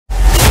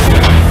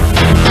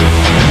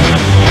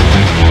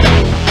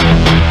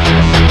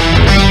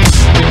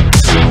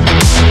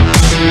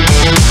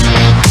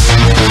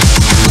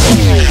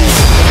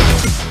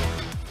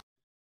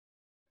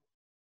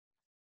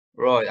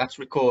Right, that's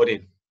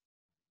recording.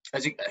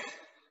 As it...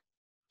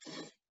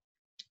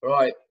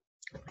 Right,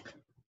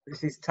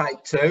 this is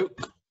take 2.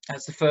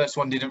 As the first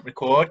one didn't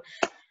record.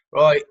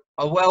 Right,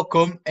 I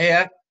welcome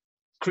here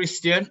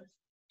Christian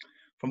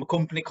from a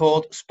company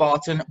called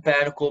Spartan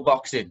Bare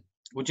Boxing.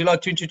 Would you like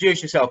to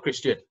introduce yourself,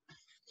 Christian?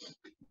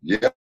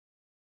 Yeah.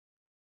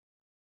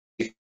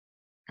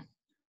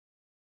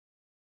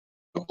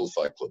 Knuckle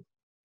Fight Club.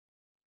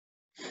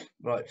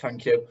 Right,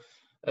 thank you.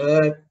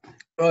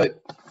 Right,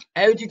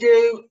 how did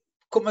you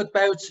come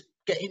about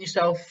getting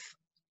yourself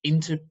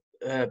into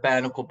bare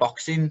knuckle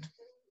boxing?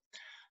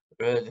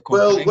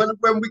 Well,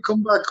 when we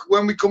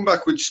come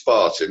back with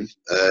Spartan,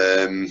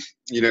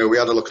 you know, we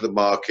had a look at the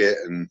market,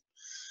 and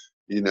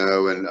you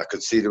know, and I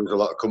could see there was a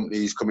lot of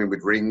companies coming with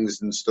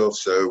rings and stuff.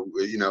 So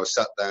you know, I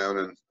sat down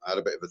and had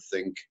a bit of a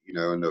think, you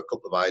know, and a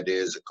couple of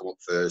ideas that come up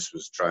first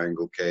was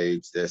triangle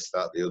cage, this,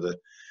 that, the other.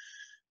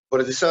 But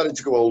I decided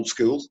to go old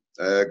school,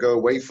 go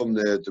away from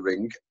the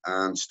ring,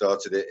 and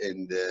started it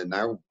in the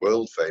now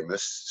world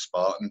famous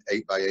Spartan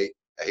 8x8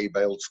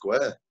 hay-baled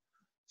square.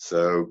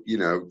 So you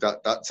know,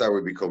 that's how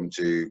we come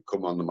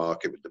on the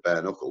market with the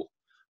bare knuckle,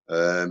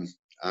 and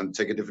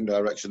take a different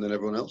direction than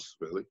everyone else,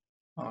 really.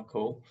 Oh,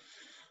 cool.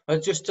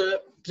 Just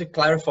to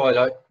clarify,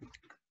 like,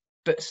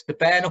 but the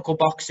bare knuckle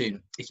boxing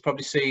is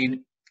probably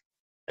seen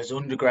as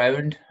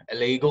underground,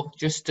 illegal.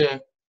 Just to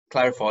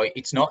clarify,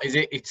 it's not, is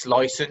it? It's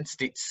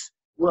licensed. It's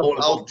all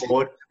above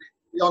board. To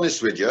be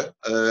honest with you,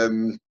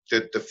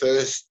 the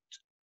first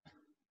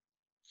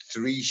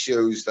 3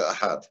 shows that I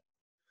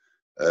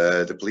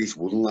had, the police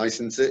wouldn't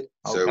license it.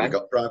 Okay. So we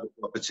got private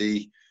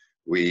property.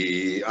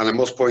 And I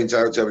must point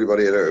out to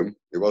everybody at home,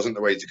 it wasn't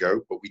the way to go,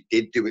 but we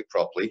did do it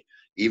properly.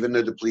 Even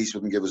though the police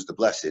wouldn't give us the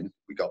blessing,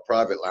 we got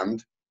private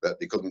land that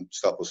they couldn't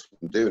stop us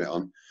from doing it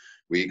on.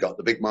 We got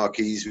the big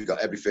marquees, we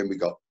got everything. We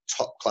got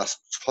top class,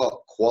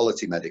 top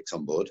quality medics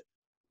on board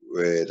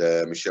with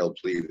Michelle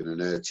Pleven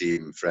and her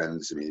team and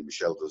friends. I mean,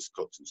 Michelle does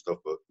cuts and stuff,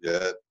 but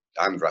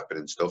hand wrapping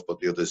and stuff. But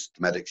the others,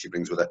 the medics she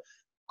brings with her,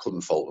 couldn't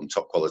fault them.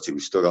 Top quality.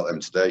 We still got them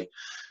today.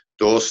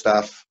 Door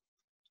staff,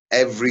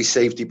 every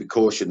safety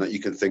precaution that you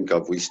can think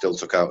of, we still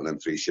took out in them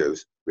 3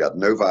 shows. We had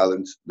no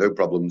violence, no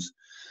problems.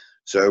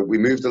 So we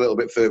moved a little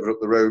bit further up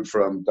the road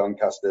from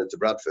Doncaster to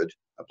Bradford,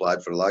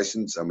 applied for a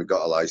license, and we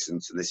got a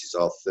license. And this is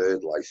our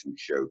 3rd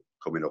license show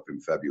coming up in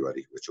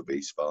February, which will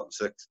be Spartan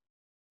 6.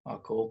 Oh,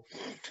 cool.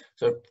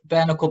 So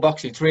bare knuckle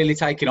boxing, it's really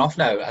taking off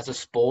now as a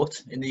sport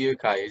in the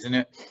UK, isn't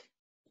it?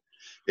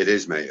 It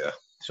is, mate. Yeah.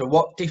 So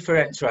what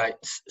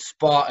differentiates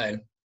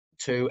Spartan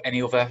to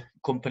any other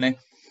company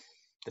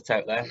that's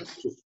out there?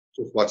 Just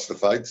watch the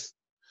fights.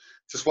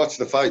 Just watch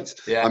the fights.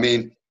 Yeah. I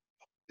mean,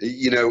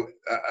 you know,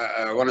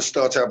 I want to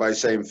start out by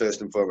saying,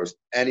 first and foremost,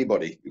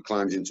 anybody who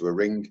climbs into a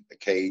ring, a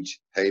cage,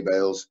 hay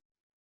bales,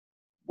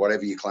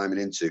 whatever you're climbing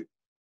into,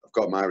 I've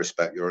got my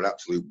respect. You're an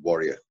absolute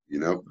warrior, you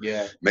know?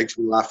 Yeah. Makes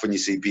me laugh when you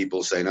see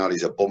people saying, oh,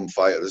 he's a bum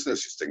fighter. There's no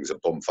such thing as a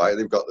bum fighter.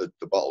 They've got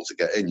the bottle to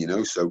get in, you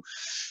know? So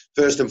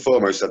first and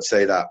foremost, I'd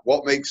say that.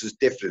 What makes us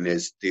different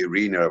is the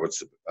arena, I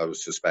would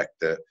suspect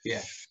that,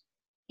 yeah,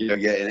 you know,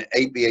 you're in an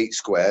 8x8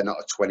 square, not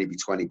a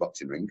 20x20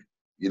 boxing ring,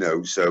 you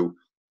know? So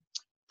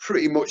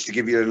pretty much to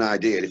give you an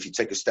idea, if you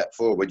take a step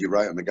forward, you're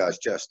right on the guy's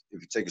chest.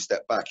 If you take a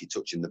step back, you're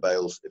touching the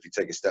bales. If you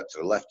take a step to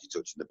the left,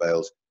 you're touching the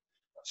bales.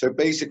 So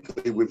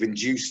basically, we've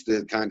induced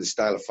the kind of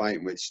style of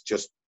fighting which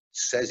just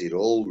says it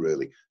all,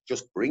 really.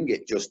 Just bring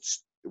it.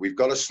 We've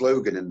got a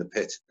slogan in the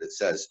pit that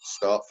says,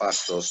 start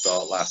fast or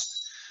start last.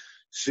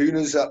 Soon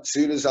as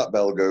that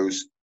bell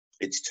goes,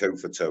 it's toe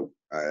for toe.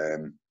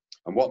 And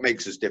what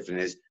makes us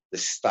different is the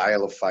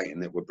style of fighting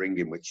that we're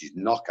bringing, which is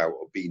knockout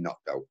or be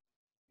knocked out.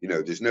 You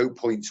know, there's no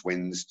points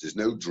wins, there's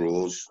no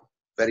draws.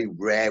 Very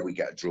rare we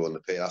get a draw in the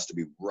pit. It has to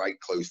be right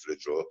close to the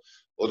draw.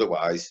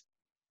 Otherwise,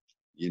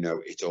 you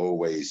know, it's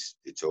always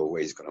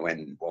going to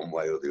end one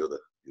way or the other,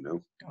 you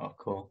know. Oh,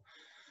 cool.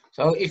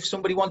 So if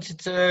somebody wanted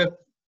to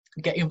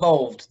get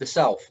involved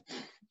themselves,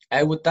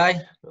 how would they?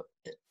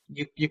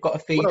 You've got a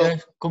feeder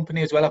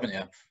company as well, haven't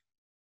you?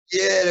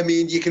 Yeah, I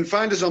mean, you can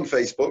find us on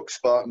Facebook,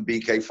 Spartan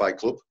BK Fight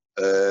Club,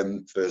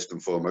 first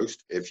and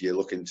foremost. If you're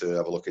looking to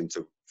have a look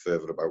into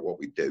further about what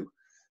we do,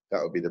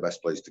 that would be the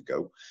best place to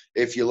go.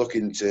 If you're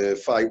looking to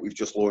fight, we've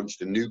just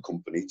launched a new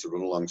company to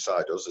run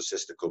alongside us, a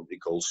sister company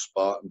called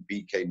Spartan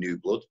BK New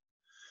Blood.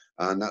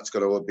 And that's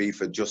going to be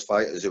for just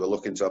fighters who are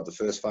looking to have the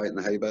first fight in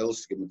the hay bales,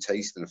 to give them a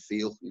taste and a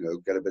feel, you know,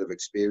 get a bit of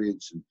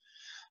experience. And,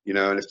 you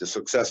know, and if they're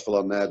successful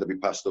on there, they'll be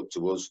passed up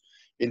to us.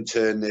 In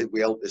turn,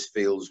 we help this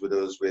fields with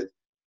us with,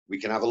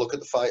 we can have a look at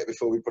the fighter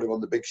before we put him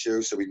on the big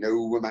show, so we know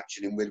who we're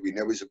matching him with, we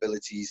know his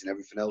abilities and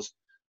everything else.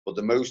 But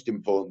the most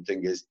important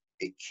thing is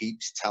it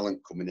keeps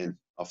talent coming in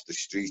off the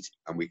street,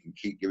 and we can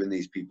keep giving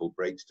these people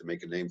breaks to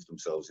make a name for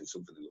themselves in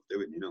something they love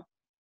doing, you know.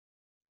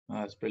 Oh,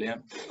 that's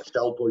brilliant. I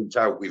shall point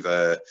out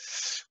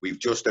we've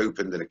just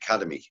opened an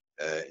academy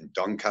in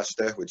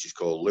Doncaster, which is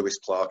called Lewis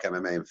Clark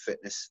MMA and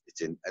Fitness.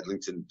 It's in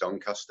Edlington,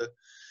 Doncaster.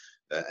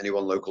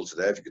 anyone local to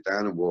there, if you go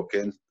down and walk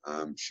in,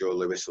 I'm sure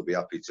Lewis will be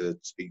happy to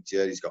speak to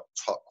you. He's got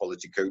top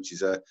quality coaches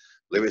there.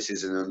 Lewis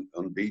is an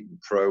unbeaten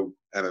pro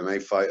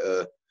MMA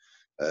fighter.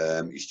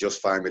 He's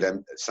just signed with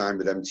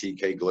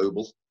MTK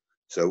Global.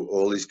 So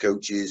all his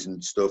coaches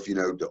and stuff, you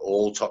know, they're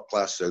all top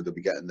class, so they'll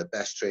be getting the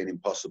best training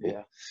possible.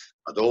 Yeah.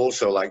 I'd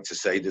also like to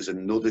say there's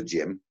another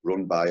gym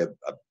run by a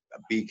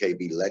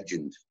BKB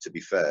legend, to be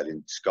fair,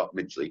 in Scott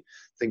Midgley.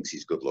 Thinks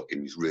he's good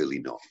looking, he's really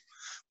not.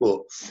 But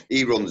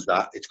he runs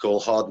that. It's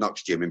called Hard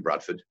Knocks Gym in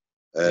Bradford.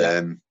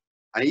 And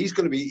he's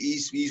going to be,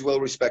 he's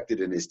well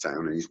respected in his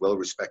town, and he's well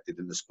respected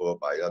in the sport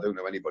by, I don't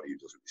know anybody who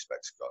doesn't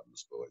respect Scott in the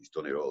sport. He's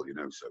done it all, you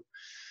know, so.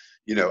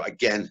 You know,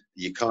 again,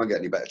 you can't get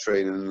any better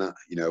training than that.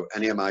 You know,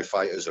 any of my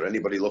fighters or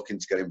anybody looking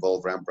to get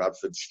involved around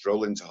Bradford,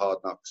 stroll into Hard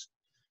Knocks.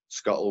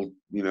 Scott will,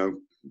 you know,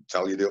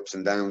 tell you the ups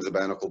and downs of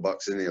bare knuckle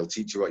boxing. He'll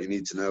teach you what you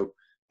need to know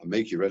and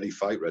make you ready,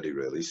 fight ready,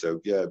 really.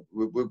 So, yeah,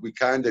 we're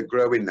kind of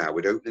growing now.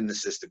 We're opening the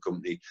sister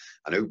company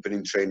and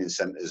opening training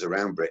centres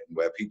around Britain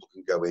where people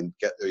can go in,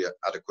 get their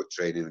adequate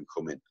training and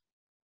come in,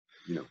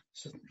 you know.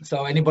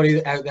 So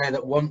anybody out there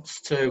that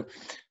wants to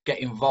get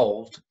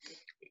involved,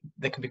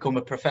 they can become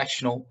a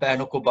professional bare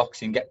knuckle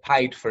boxing, get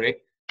paid for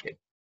it,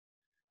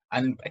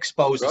 and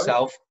expose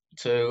yourself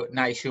to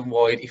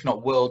nationwide, if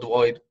not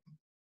worldwide.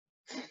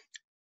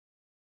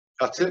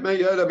 That's it, mate.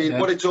 Yeah, I mean,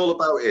 what it's all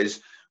about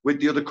is, with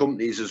the other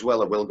companies as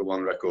well, I will go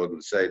on record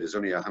and say there's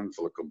only a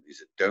handful of companies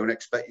that don't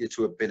expect you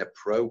to have been a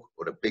pro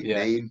or a big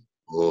name,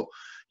 or,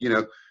 you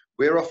know,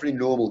 we're offering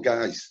normal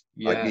guys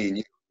like me and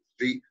you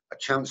a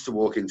chance to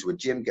walk into a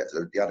gym, get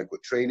the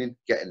adequate training,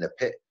 get in the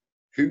pit.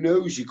 Who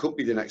knows? You could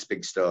be the next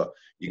big star.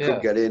 You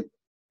could get in,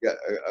 get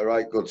a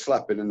right good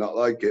slapping and not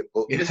like it.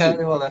 But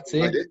listen, well, that's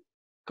it.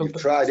 You've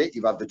tried it.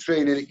 You've had the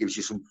training. It gives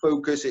you some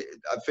focus.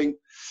 I think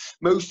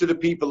most of the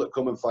people that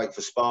come and fight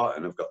for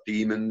Spartan have got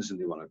demons,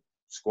 and they want to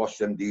squash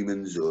them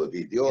demons, or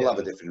they all have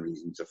a different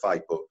reason to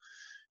fight. But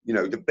you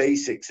know, the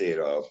basics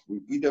here are: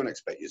 we don't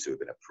expect you to have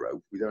been a pro.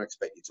 We don't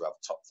expect you to have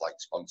top flight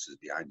sponsors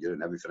behind you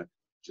and everything.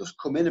 Just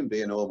come in and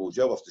be a normal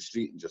Joe off the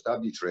street, and just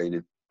have your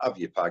training, have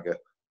your pagger,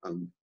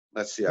 and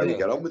let's see how you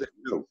get on with it.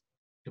 You know,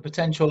 the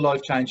potential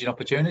life-changing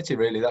opportunity,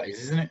 really, that is,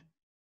 isn't it?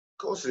 Of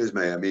course it is,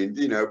 mate. I mean,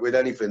 you know, with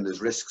anything,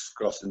 there's risks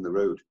crossing the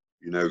road,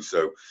 you know,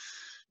 so,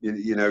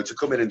 you know, to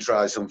come in and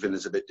try something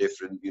that's a bit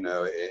different, you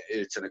know,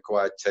 it's an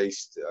acquired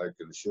taste, I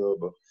can assure,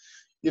 but,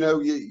 you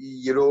know,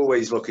 you're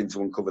always looking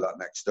to uncover that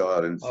next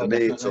star, and for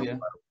me, it's all about,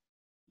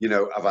 you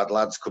know, I've had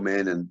lads come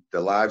in and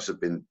their lives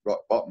have been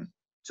rock bottom,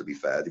 to be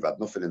fair. They've had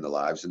nothing in their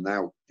lives, and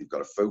now they've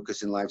got a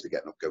focus in life. They're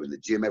getting up, going to the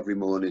gym every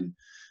morning.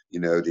 You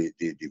know,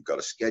 they've got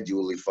a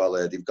schedule they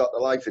follow. They've got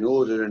their life in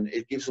order, and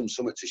it gives them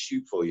something to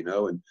shoot for, you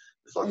know. And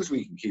as long as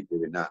we can keep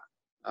doing that,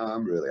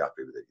 I'm really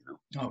happy with it, you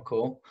know. Oh,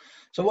 cool.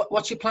 So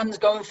what's your plans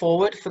going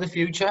forward for the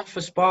future for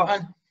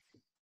Spartan?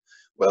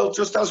 Well,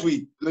 just as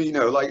we, you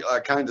know, like I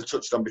kind of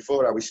touched on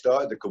before, how we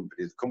started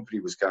the company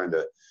was kind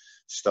of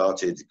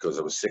started because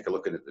I was sick of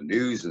looking at the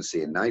news and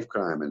seeing knife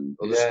crime and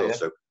other stuff. Yeah.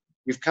 So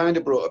we've kind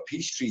of brought a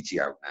peace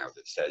treaty out now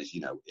that says, you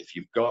know, if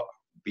you've got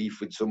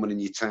beef with someone in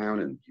your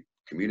town and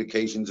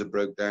communications are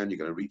broke down, you're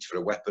going to reach for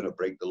a weapon or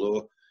break the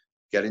law,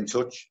 get in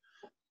touch,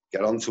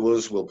 get on to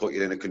us. We'll put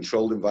you in a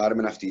controlled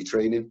environment after your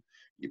training.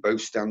 You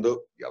both stand up,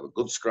 you have a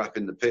good scrap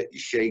in the pit, you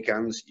shake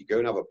hands, you go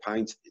and have a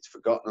pint. It's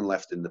forgotten and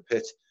left in the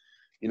pit,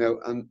 you know.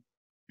 And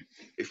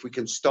if we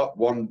can stop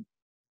one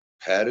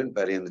parent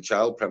burying the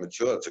child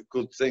premature, that's a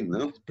good thing,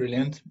 no?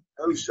 Brilliant.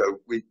 Oh, so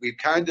we're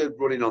kind of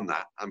running on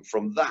that, and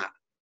from that,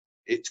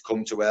 it's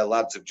come to where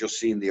lads have just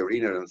seen the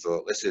arena and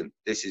thought, listen,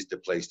 this is the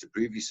place to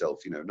prove yourself,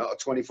 you know, not a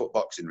 20-foot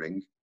boxing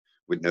ring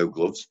with no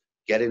gloves,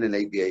 get in an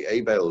 8x8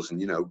 A-bales, and,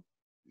 you know,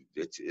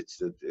 it's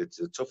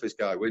the toughest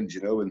guy wins,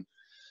 you know. And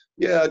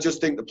yeah, I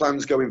just think the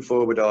plans going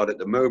forward are, at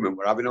the moment,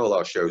 we're having all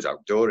our shows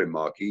outdoor in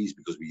marquees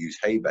because we use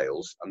hay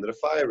bales, and they're a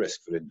fire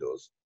risk for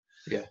indoors.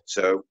 Yeah.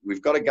 So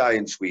we've got a guy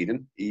in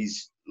Sweden,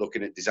 he's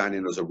looking at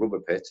designing us a rubber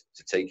pit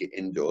to take it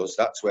indoors.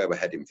 That's where we're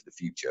heading for the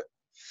future.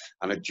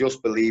 And I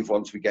just believe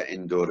once we get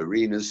indoor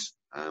arenas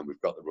and we've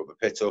got the rubber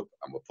pit up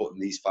and we're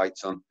putting these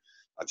fights on,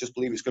 I just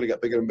believe it's going to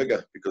get bigger and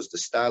bigger because the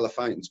style of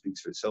fighting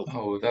speaks for itself.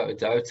 Oh, without a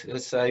doubt.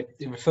 Let's say,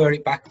 refer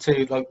it back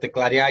to like the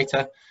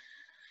Gladiator.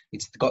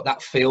 It's got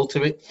that feel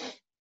to it.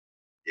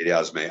 It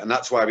has, mate. And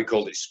that's why we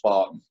called it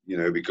Spartan, you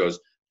know, because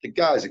the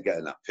guys are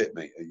getting that pit,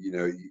 mate. You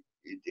know,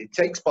 it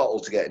takes bottle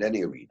to get in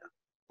any arena.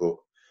 But,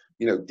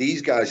 you know,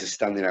 these guys are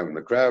standing out in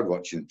the crowd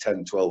watching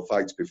 10, 12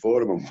 fights before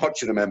them and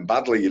watching them end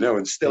badly, you know,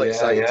 and still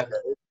excited to get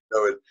in. You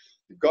know, and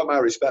you've got my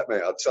respect,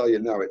 mate. I'll tell you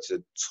now, it's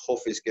the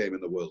toughest game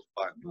in the world.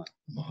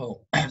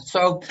 Oh.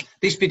 So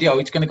this video,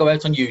 it's going to go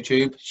out on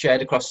YouTube,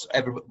 shared across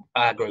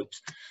our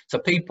groups. So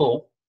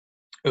people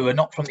who are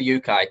not from the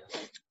UK,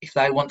 if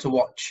they want to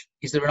watch,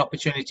 is there an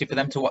opportunity for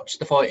them to watch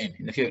the fighting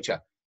in the future?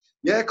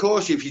 Yeah, of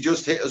course. If you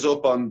just hit us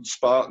up on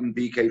Spartan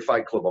BK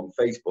Fight Club on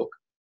Facebook,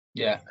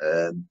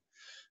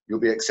 you'll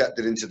be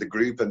accepted into the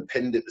group, and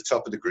pinned at the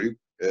top of the group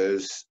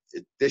is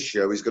this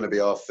show is going to be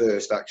our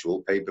first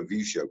actual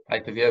pay-per-view show.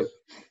 Pay-per-view.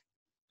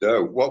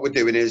 So what we're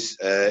doing is,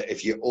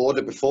 if you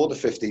order before the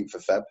 15th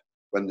of Feb,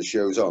 when the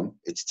show's on,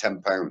 it's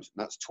 £10.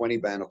 That's 20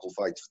 bare knuckle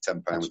fights for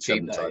 £10. That's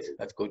cheap, that is.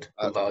 That's good. Good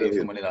That's value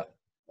for money, that.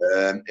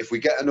 If we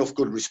get enough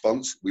good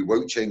response, we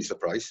won't change the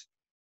price.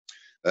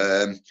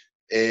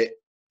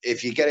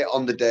 If you get it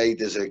on the day,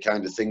 there's a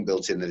kind of thing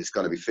built in that it's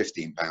going to be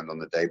 £15 on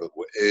the day, but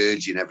we're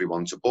urging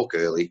everyone to book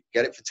early,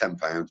 get it for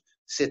 £10,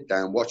 sit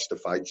down, watch the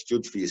fights,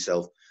 judge for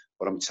yourself.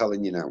 But I'm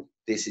telling you now,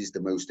 this is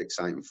the most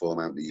exciting form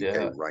out in the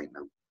UK right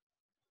now.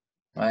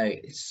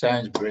 Right, it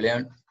sounds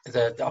brilliant.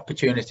 There's the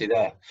opportunity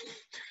there.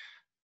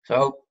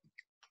 So,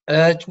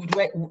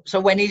 so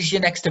when is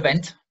your next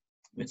event?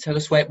 Tell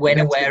us when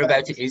and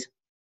whereabouts it is.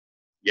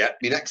 Yeah,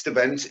 my next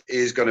event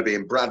is going to be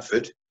in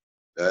Bradford,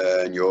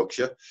 in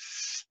Yorkshire.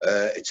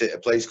 It's at a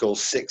place called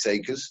 6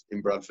 Acres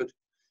in Bradford.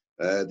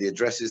 The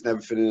address is and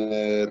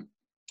everything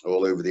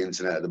all over the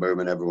internet at the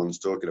moment. Everyone's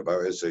talking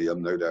about it, so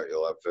no doubt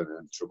you'll have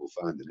trouble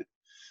finding it.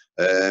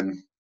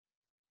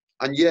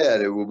 And yeah,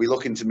 we'll be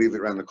looking to move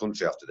it around the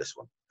country after this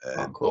one.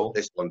 Cool. But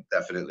this one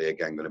definitely,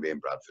 again, going to be in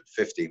Bradford,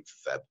 15th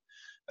of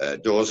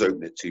Feb. Doors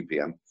open at 2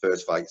 p.m.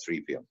 First fight,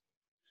 3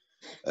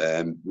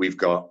 p.m. We've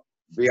got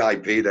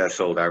VIP, they're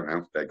sold out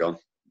now. They're gone.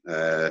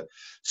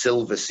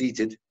 Silver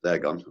seated, they're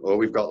gone. All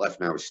we've got left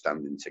now is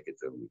standing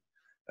tickets only.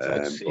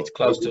 So it's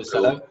close to a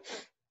sellout.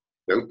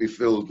 Don't be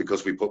fooled,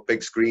 because we put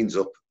big screens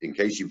up in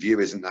case your view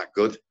isn't that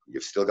good.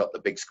 You've still got the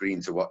big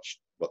screen to watch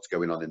what's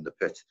going on in the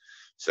pit.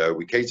 So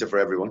we cater for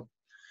everyone.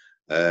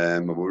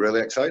 And we're really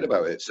excited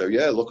about it. So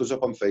yeah, look us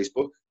up on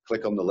Facebook,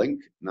 click on the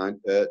link,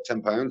 £10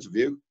 a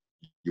view.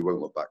 You won't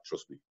look back,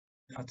 trust me.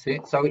 That's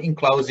it. So in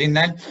closing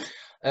then,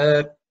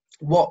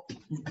 what do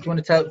you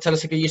want to tell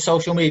us again your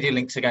social media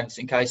links again,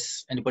 in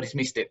case anybody's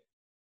missed it?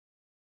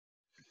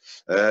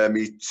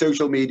 My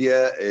social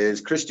media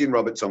is Christian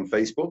Roberts on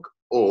Facebook,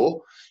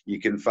 or you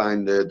can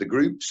find the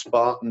group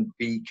Spartan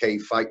BK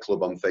Fight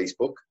Club on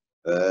Facebook.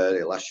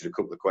 It'll ask you a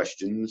couple of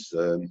questions,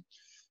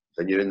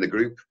 then you're in the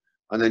group,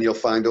 and then you'll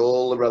find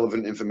all the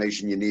relevant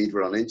information you need.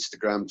 We're on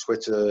Instagram,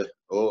 Twitter,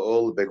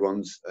 all the big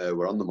ones.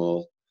 We're on them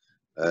all.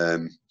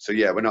 So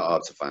yeah, we're not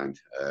hard to find.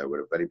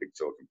 We're a very big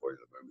talking point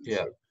at the moment.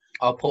 Yeah, so.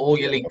 I'll put all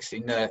your links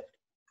in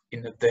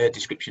the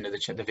description of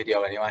the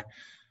video anyway.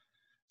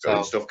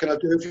 So stuff. Can I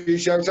do a few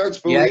shout outs?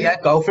 Yeah,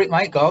 go for it,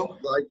 mate. Go.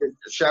 Like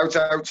a shout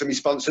out to my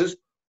sponsors,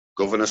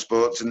 Governor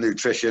Sports and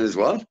Nutrition as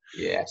well.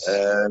 Yes.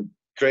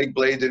 Craig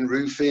Bladen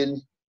Roofing,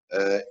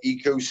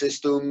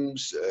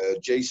 Ecosystems,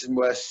 Jason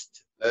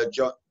West,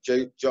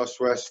 Josh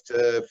West,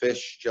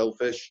 Fish,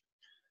 Shellfish.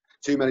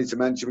 Too many to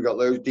mention. We've got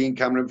loads. Dean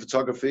Cameron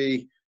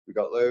Photography. We've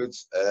got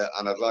loads.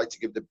 And I'd like to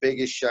give the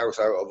biggest shout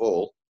out of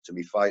all to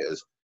me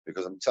fighters,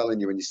 because I'm telling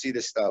you, when you see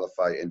this style of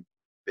fighting,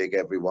 big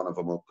every one of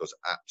them up, because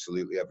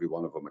absolutely every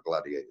one of them are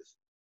gladiators.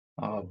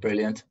 Oh,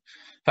 brilliant.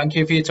 Thank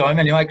you for your time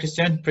anyway,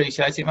 Christian.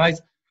 Appreciate it, mate.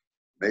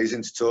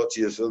 Amazing to talk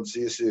to you, son.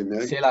 See you soon,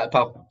 mate. See you later,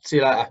 pal. See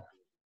you later.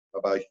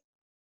 Bye-bye.